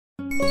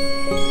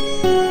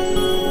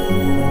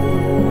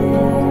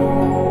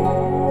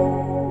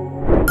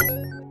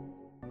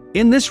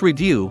In this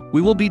review, we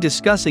will be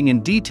discussing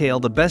in detail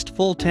the best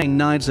Full-Tang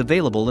knives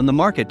available in the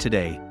market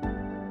today.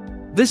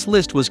 This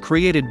list was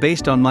created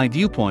based on my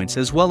viewpoints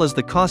as well as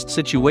the cost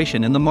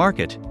situation in the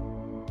market.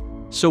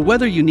 So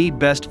whether you need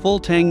best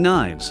Full-Tang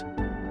knives,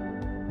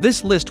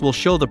 this list will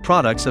show the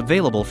products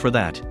available for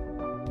that.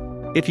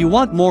 If you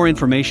want more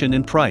information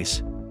and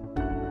price,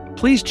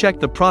 please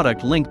check the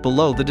product link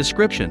below the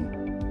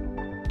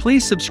description.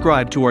 Please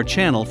subscribe to our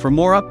channel for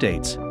more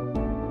updates.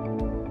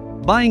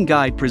 Buying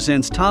Guide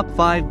presents top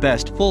 5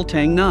 best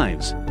Full-Tang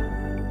knives.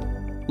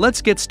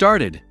 Let's get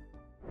started.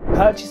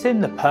 Purchasing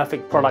the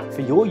perfect product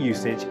for your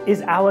usage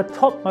is our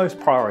topmost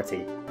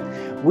priority.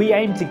 We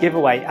aim to give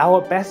away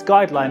our best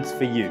guidelines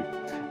for you,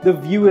 the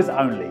viewers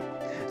only,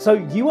 so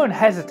you won't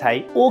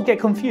hesitate or get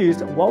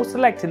confused while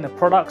selecting the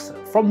products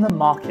from the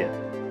market.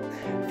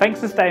 Thanks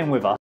for staying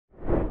with us.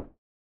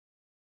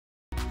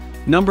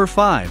 Number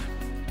 5.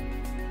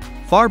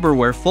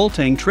 Farberware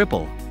Full-Tang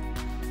Triple.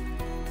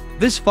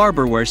 This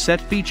Farberware set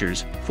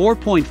features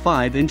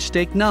 4.5-inch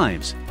steak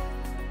knives.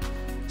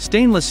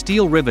 Stainless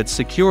steel rivets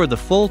secure the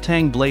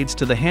Full-Tang blades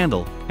to the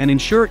handle and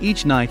ensure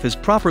each knife is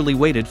properly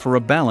weighted for a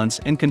balance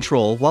and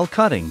control while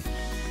cutting.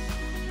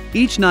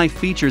 Each knife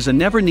features a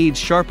never-needs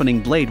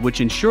sharpening blade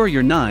which ensure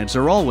your knives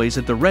are always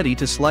at the ready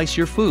to slice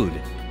your food.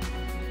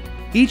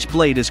 Each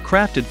blade is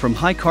crafted from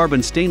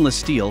high-carbon stainless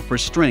steel for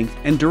strength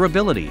and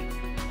durability.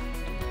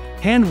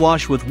 Hand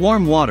wash with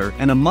warm water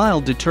and a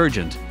mild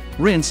detergent.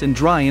 Rinse and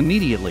dry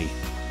immediately.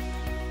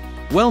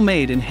 Well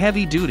made and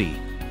heavy duty.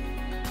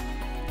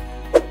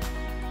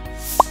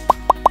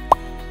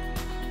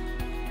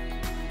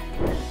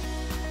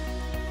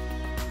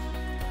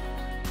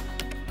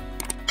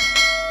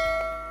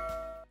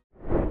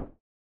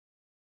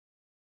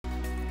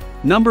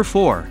 Number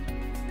 4.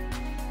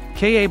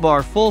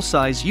 Ka-Bar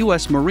Full-Size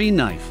US Marine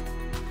Knife.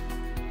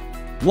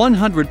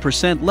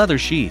 100% leather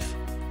sheath.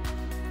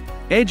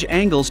 Edge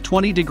angles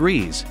 20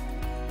 degrees.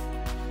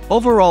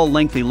 Overall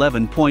length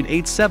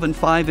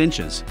 11.875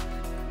 inches.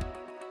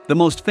 The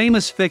most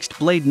famous fixed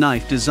blade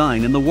knife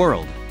design in the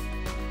world.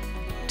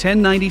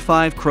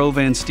 1095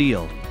 Crowvan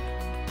steel.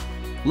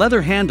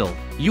 Leather handle,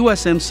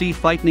 USMC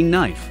Fighting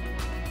knife.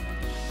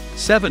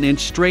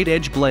 7-inch straight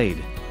edge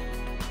blade.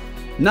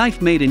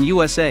 Knife made in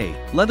USA,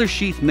 leather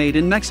sheath made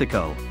in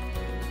Mexico.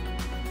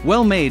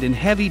 Well made and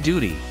heavy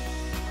duty.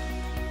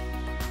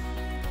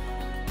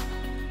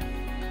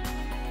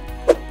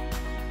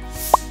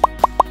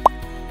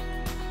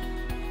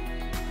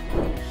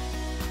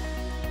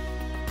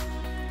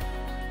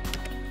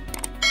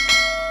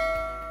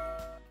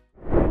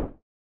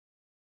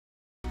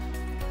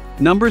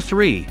 Number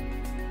 3.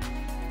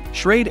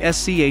 Schrade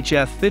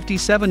SCHF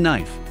 57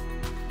 knife.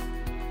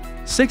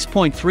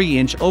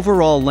 6.3-inch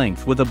overall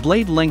length with a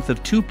blade length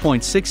of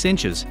 2.6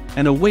 inches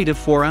and a weight of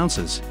 4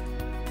 ounces.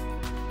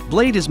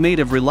 Blade is made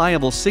of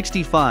reliable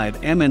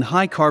 65mm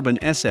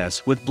high-carbon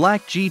SS with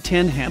black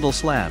G10 handle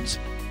slabs.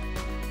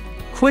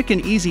 Quick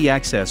and easy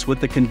access with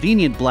the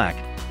convenient black,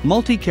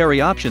 multi-carry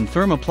option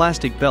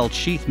thermoplastic belt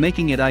sheath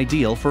making it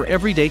ideal for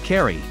everyday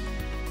carry.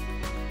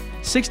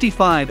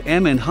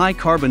 65mm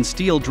high-carbon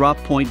steel drop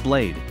point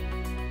blade.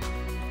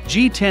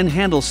 G10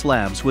 handle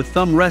slabs with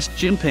thumb rest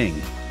jimping.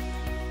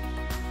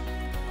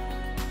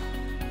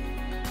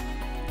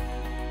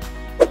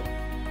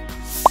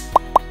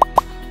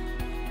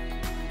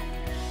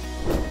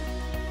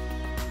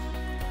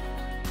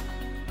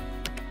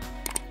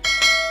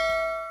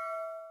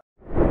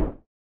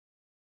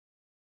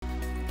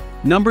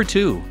 Number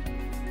 2.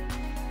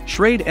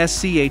 Schrade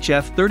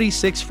SCHF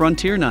 36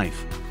 Frontier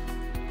Knife.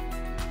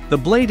 The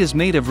blade is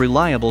made of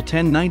reliable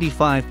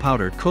 1095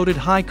 powder-coated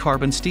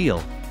high-carbon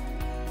steel.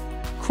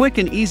 Quick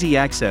and easy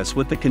access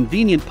with the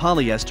convenient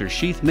polyester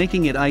sheath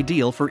making it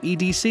ideal for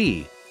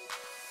EDC.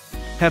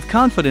 Have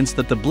confidence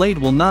that the blade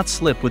will not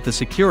slip with the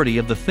security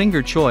of the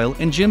finger choil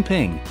and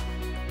jimping.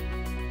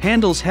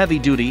 Handles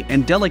heavy-duty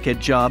and delicate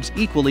jobs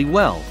equally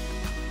well.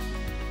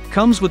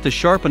 Comes with the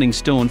sharpening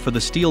stone for the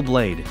steel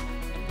blade.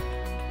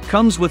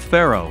 Comes with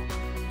ferro.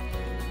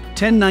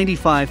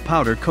 1095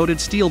 powder-coated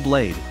steel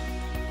blade.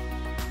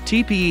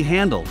 TPE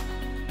handle.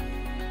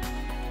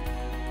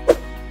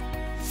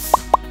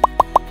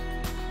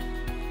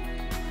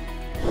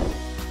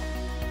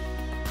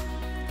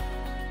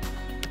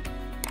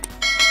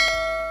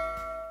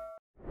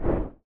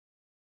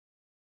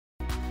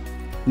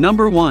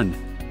 Number 1.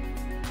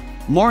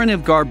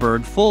 Morakniv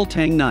Garberg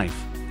Full-Tang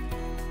Knife.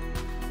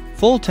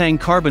 Full-Tang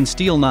carbon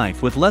steel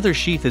knife with leather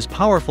sheath is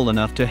powerful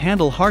enough to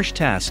handle harsh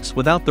tasks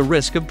without the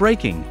risk of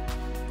breaking.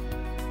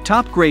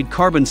 Top-grade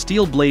carbon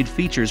steel blade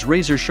features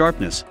razor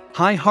sharpness,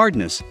 high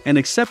hardness, and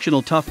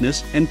exceptional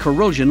toughness and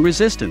corrosion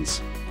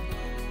resistance.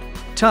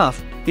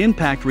 Tough,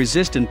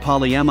 impact-resistant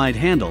polyamide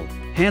handle,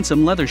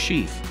 handsome leather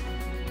sheath.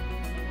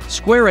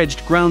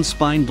 Square-edged ground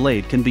spine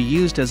blade can be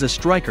used as a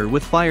striker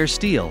with fire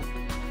steel.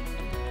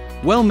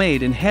 Well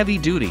made and heavy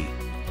duty.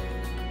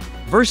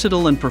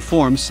 Versatile and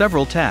performs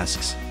several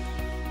tasks.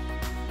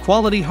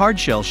 Quality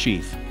hardshell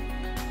sheath.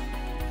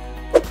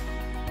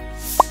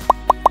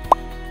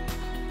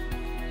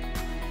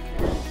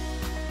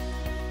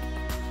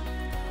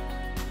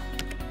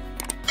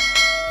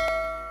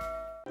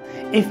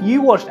 If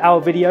you watched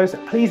our videos,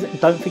 please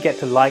don't forget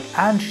to like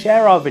and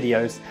share our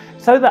videos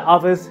so that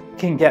others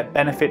can get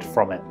benefit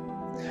from it.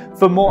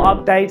 For more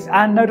updates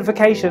and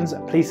notifications,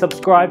 please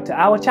subscribe to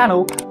our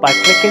channel by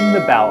clicking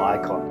the bell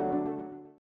icon.